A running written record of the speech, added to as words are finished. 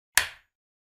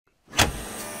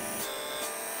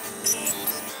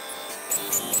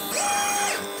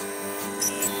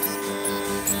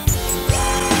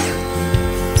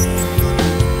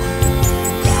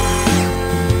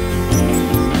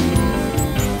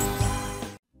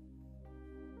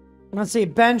Let's see,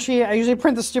 Benchy. I usually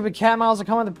print the stupid cat models that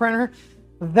come with the printer.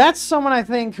 That's someone I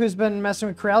think who's been messing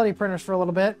with Creality printers for a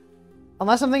little bit.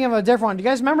 Unless I'm thinking of a different one. Do you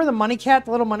guys remember the money cat,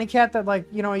 the little money cat that, like,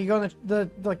 you know, you go in the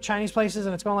like Chinese places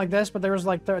and it's going like this, but there was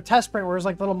like the test print where it was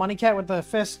like the little money cat with the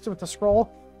fist with the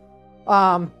scroll.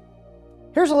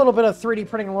 Here's a little bit of 3D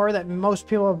printing lore that most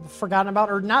people have forgotten about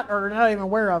or not even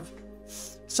aware of.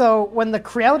 So when the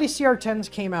Creality CR10s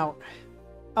came out,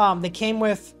 they came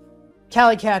with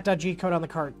CAT.GCODE on the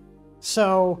card.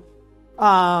 So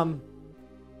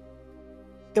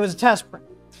it was a test print.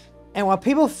 And what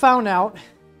people found out,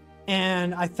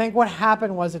 and I think what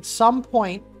happened was at some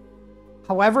point,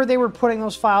 however they were putting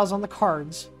those files on the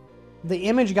cards, the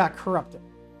image got corrupted.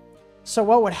 So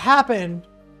what would happen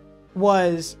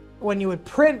was when you would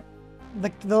print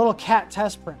the little cat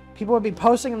test print, people would be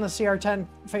posting in the CR10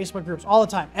 Facebook groups all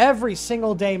the time, every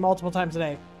single day, multiple times a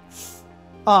day.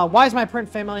 Why is my print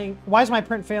failing? Why is my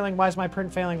print failing? Why is my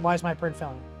print failing? Why is my print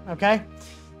failing? Okay?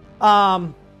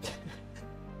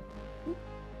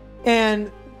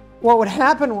 And what would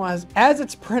happen was, as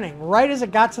it's printing, right as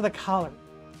it got to the collar,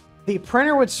 the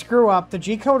printer would screw up, the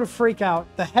G-code would freak out,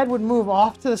 the head would move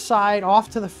off to the side, off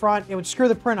to the front, it would screw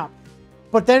the print up.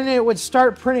 But then it would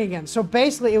start printing again. So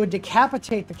basically, it would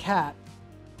decapitate the cat,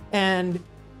 and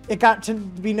it got to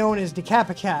be known as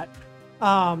DecapiCat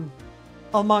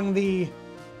among the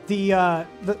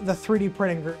 3D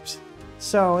printing groups.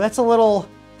 So that's a little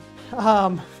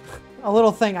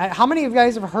thing. How many of you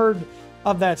guys have heard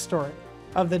of that story,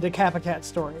 of the DecapiCat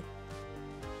story?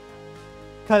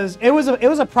 Because it was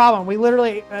a problem. We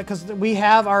literally, because we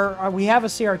have a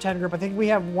CR10 group. I think we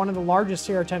have one of the largest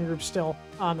CR10 groups still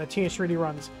that TH3D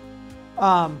runs,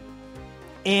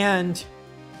 and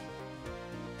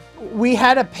we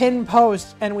had a pin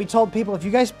post, and we told people, if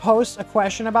you guys post a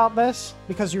question about this,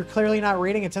 because you're clearly not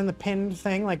reading, it's in the pinned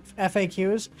thing, like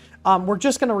FAQs, we're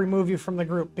just going to remove you from the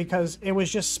group, because it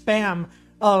was just spam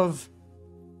of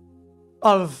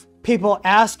people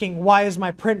asking, why is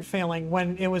my print failing,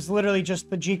 when it was literally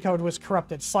just the G-code was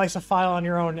corrupted. Slice a file on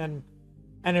your own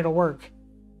and it'll work.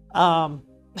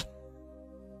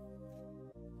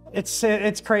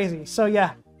 It's crazy. So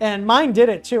yeah. And mine did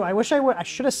it too. I wish I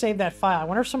should have saved that file. I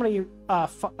wonder if somebody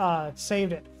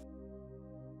saved it.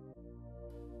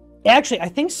 Actually, I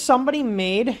think somebody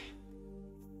made... Give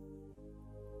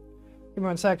me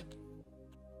one sec.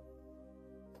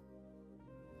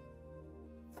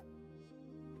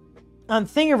 On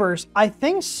Thingiverse, I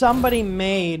think somebody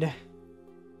made...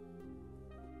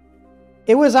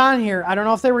 It was on here. I don't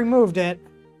know if they removed it.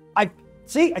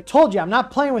 See, I told you, I'm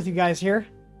not playing with you guys here.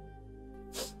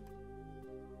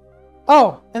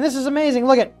 Oh, and this is amazing.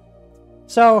 Look at,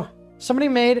 so somebody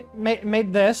made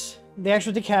this, the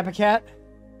actual DecapiCat.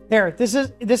 There, this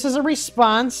is a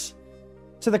response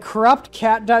to the corrupt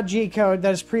CAT.GCODE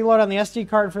that is preloaded on the SD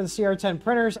card for the CR10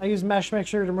 printers. I use mesh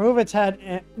mixer to remove its head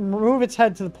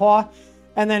to the paw,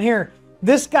 and then here,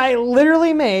 this guy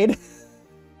literally made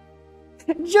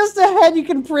just a head you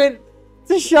can print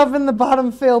to shove in the bottom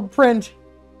failed print.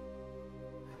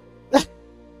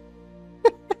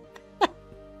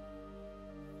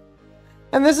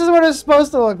 And this is what it's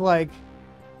supposed to look like.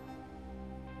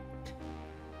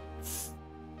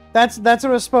 That's what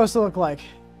it's supposed to look like.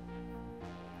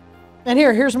 And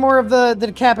here's more of the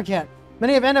DecapiCat.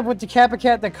 Many have ended up with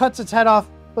DecapiCat that cuts its head off,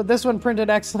 but this one printed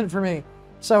excellent for me.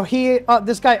 So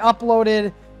this guy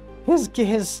uploaded his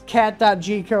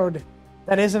CAT.GCODE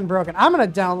that isn't broken. I'm gonna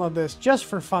download this just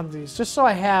for funsies, just so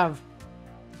I have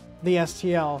the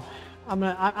STL.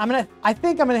 I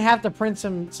think I'm gonna have to print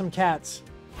some cats.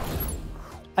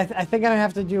 I think I'm gonna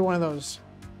have to do one of those.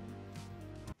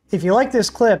 If you like this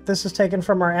clip, this is taken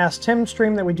from our Ask Tim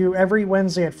stream that we do every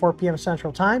Wednesday at 4 p.m.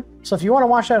 Central Time. So if you want to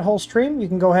watch that whole stream, you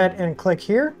can go ahead and click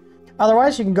here.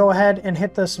 Otherwise, you can go ahead and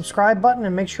hit the subscribe button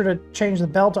and make sure to change the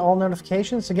bell to all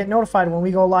notifications to get notified when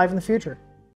we go live in the future.